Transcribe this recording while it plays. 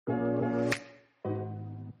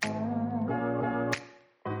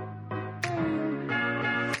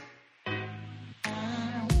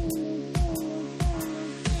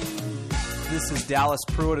this is Dallas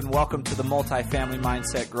Pruitt, and welcome to the Multifamily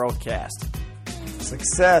Mindset Growthcast.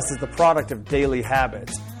 Success is the product of daily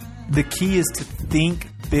habits. The key is to think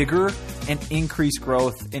bigger and increase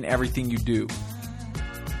growth in everything you do.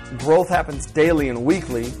 Growth happens daily and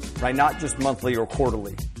weekly, right? Not just monthly or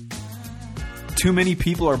quarterly. Too many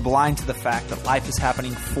people are blind to the fact that life is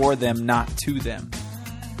happening for them, not to them.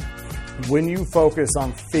 When you focus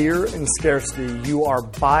on fear and scarcity, you are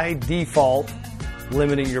by default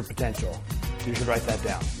limiting your potential. You should write that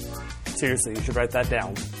down. Seriously, you should write that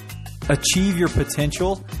down. Achieve your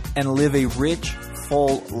potential and live a rich,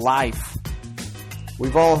 full life.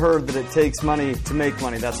 We've all heard that it takes money to make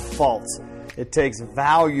money. That's false. It takes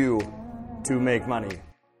value to make money.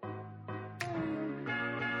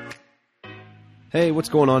 Hey, what's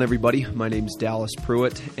going on, everybody? My name's Dallas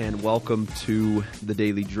Pruitt, and welcome to the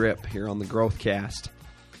Daily Drip here on the Growthcast.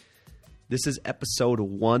 This is episode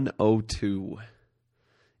 102.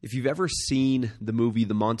 If you've ever seen the movie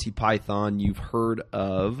The Monty Python, you've heard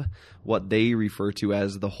of what they refer to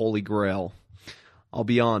as the Holy Grail. I'll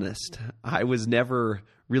be honest, I was never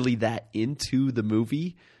really that into the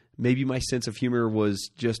movie. Maybe my sense of humor was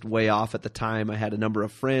just way off at the time. I had a number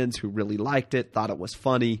of friends who really liked it, thought it was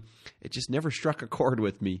funny. It just never struck a chord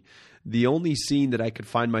with me. The only scene that I could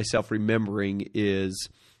find myself remembering is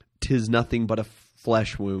 "'Tis nothing but a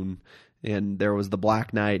flesh wound," and there was the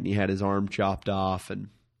Black Knight, and he had his arm chopped off, and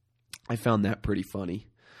I found that pretty funny.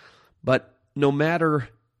 But no matter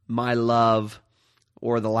my love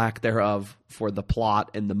or the lack thereof for the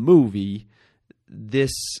plot and the movie,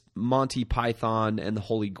 this Monty Python and the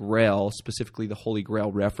Holy Grail, specifically the Holy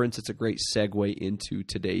Grail reference, it's a great segue into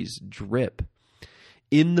today's drip.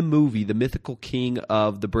 In the movie, the mythical king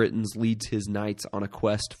of the Britons leads his knights on a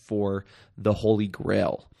quest for the Holy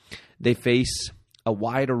Grail. They face a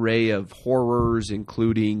wide array of horrors,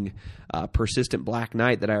 including a persistent Black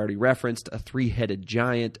Knight that I already referenced, a three-headed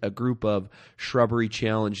giant, a group of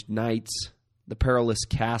shrubbery-challenged knights, the perilous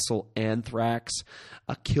castle Anthrax,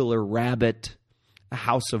 a killer rabbit, a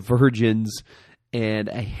house of virgins, and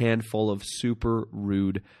a handful of super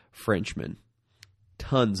rude Frenchmen.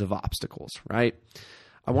 Tons of obstacles, right?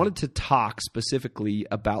 I wanted to talk specifically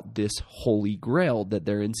about this Holy Grail that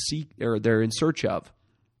they're in search of.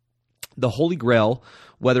 The Holy Grail,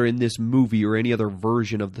 whether in this movie or any other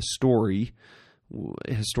version of the story,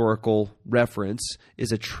 historical reference,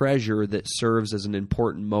 is a treasure that serves as an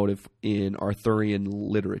important motive in Arthurian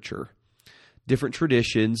literature. Different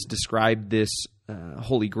traditions describe this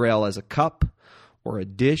Holy Grail as a cup or a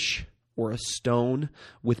dish or a stone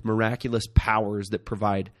with miraculous powers that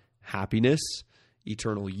provide happiness,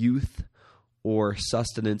 eternal youth, or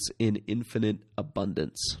sustenance in infinite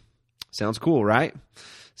abundance. Sounds cool, right?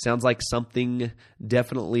 Sounds like something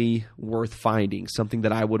definitely worth finding, something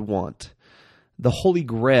that I would want. The Holy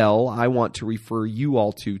Grail I want to refer you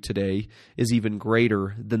all to today is even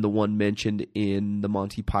greater than the one mentioned in the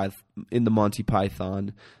Monty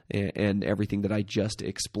Python and everything that I just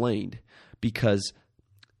explained, because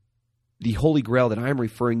the Holy Grail that I'm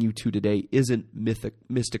referring you to today isn't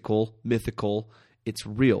mythical, it's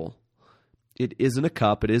real. It isn't a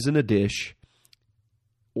cup, it isn't a dish,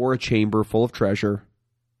 or a chamber full of treasure,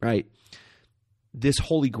 right? This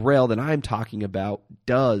Holy Grail that I'm talking about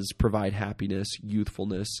does provide happiness,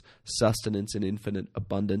 youthfulness, sustenance, and infinite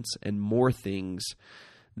abundance, and more things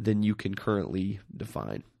than you can currently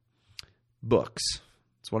define. Books,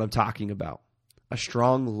 that's what I'm talking about. A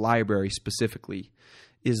strong library specifically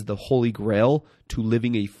is the Holy Grail to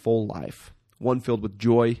living a full life, one filled with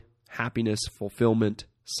joy, happiness, fulfillment,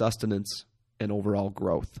 sustenance, and overall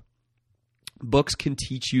growth. Books can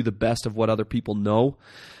teach you the best of what other people know,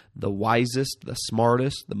 the wisest, the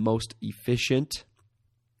smartest, the most efficient.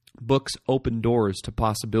 Books open doors to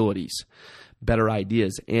possibilities, better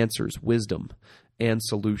ideas, answers, wisdom, and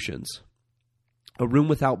solutions. A room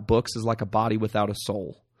without books is like a body without a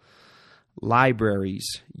soul. Libraries,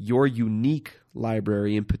 your unique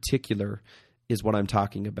library in particular, is what I'm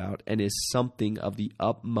talking about and is something of the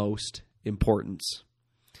utmost importance.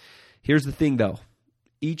 Here's the thing, though.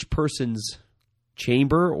 Each person's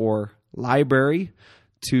chamber or library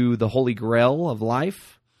to the Holy Grail of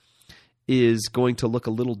life is going to look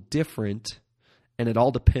a little different, and it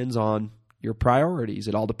all depends on your priorities.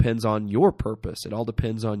 It all depends on your purpose. It all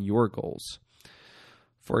depends on your goals.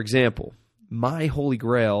 For example, my Holy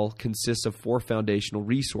Grail consists of 4 foundational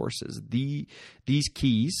resources. These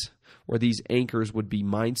keys or these anchors would be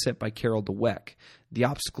Mindset by Carol Dweck, The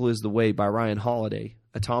Obstacle is the Way by Ryan Holiday,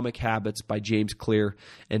 Atomic Habits by James Clear,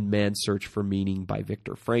 and Man's Search for Meaning by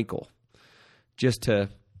Viktor Frankl. Just to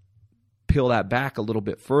peel that back a little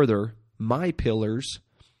bit further, my pillars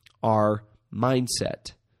are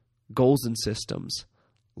mindset, goals and systems,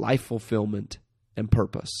 life fulfillment, and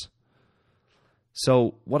purpose.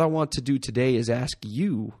 So what I want to do today is ask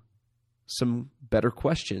you some better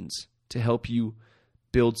questions to help you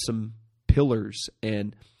build some pillars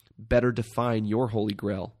and better define your Holy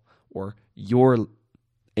Grail or your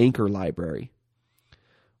anchor library.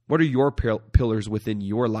 What are your pillars within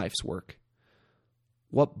your life's work?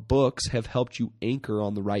 What books have helped you anchor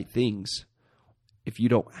on the right things? If you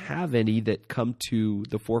don't have any that come to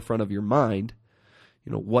the forefront of your mind,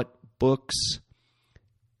 what books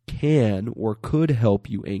can or could help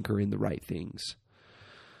you anchor in the right things?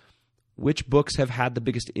 Which books have had the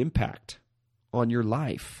biggest impact on your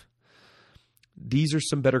life? These are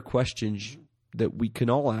some better questions that we can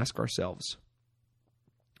all ask ourselves.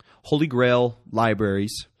 Holy Grail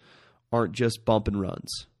libraries aren't just bump and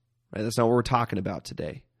runs, right? That's not what we're talking about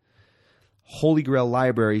today. Holy Grail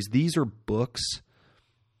libraries, these are books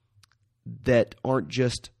that aren't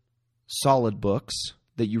just solid books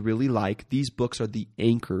that you really like. These books are the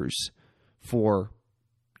anchors for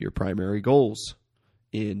your primary goals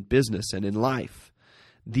in business and in life.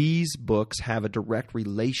 These books have a direct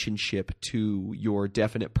relationship to your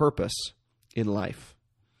definite purpose in life.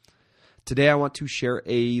 Today I want to share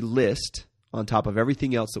a list on top of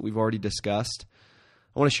everything else that we've already discussed.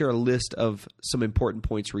 I want to share a list of some important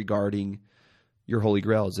points regarding your Holy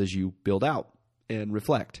Grails as you build out and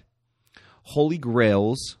reflect. Holy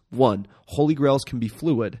Grails, 1, Holy Grails can be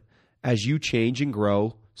fluid. As you change and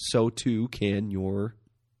grow, so too can your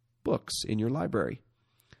books in your library.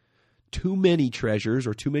 Too many treasures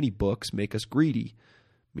or too many books make us greedy,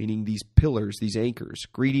 meaning these pillars, these anchors.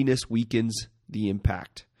 Greediness weakens the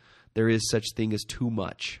impact. There is such thing as too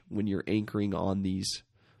much when you're anchoring on these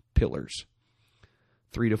pillars.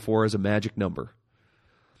 3 to 4 is a magic number.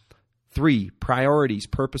 3, priorities,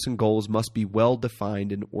 purpose, and goals must be well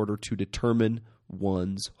defined in order to determine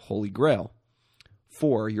one's Holy Grail.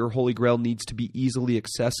 4, your Holy Grail needs to be easily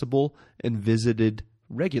accessible and visited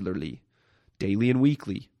regularly, daily and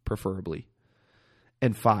weekly, preferably.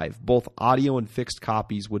 And 5, both audio and fixed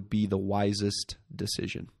copies would be the wisest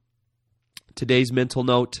decision. Today's mental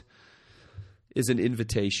note is an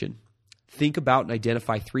invitation. Think about and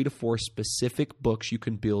identify 3 to 4 specific books you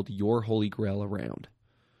can build your Holy Grail around.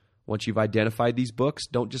 Once you've identified these books,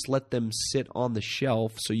 don't just let them sit on the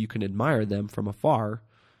shelf so you can admire them from afar.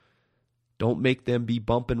 Don't make them be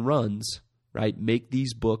bump and runs, right? Make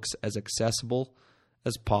these books as accessible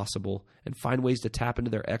as possible and find ways to tap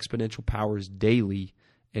into their exponential powers daily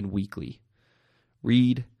and weekly.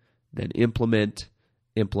 Read, then implement,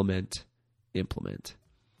 implement, implement.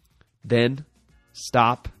 Then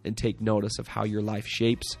stop and take notice of how your life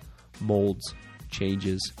shapes, molds,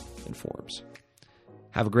 changes, and forms.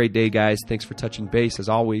 Have a great day, guys. Thanks for touching base as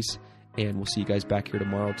always, and we'll see you guys back here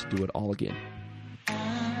tomorrow to do it all again.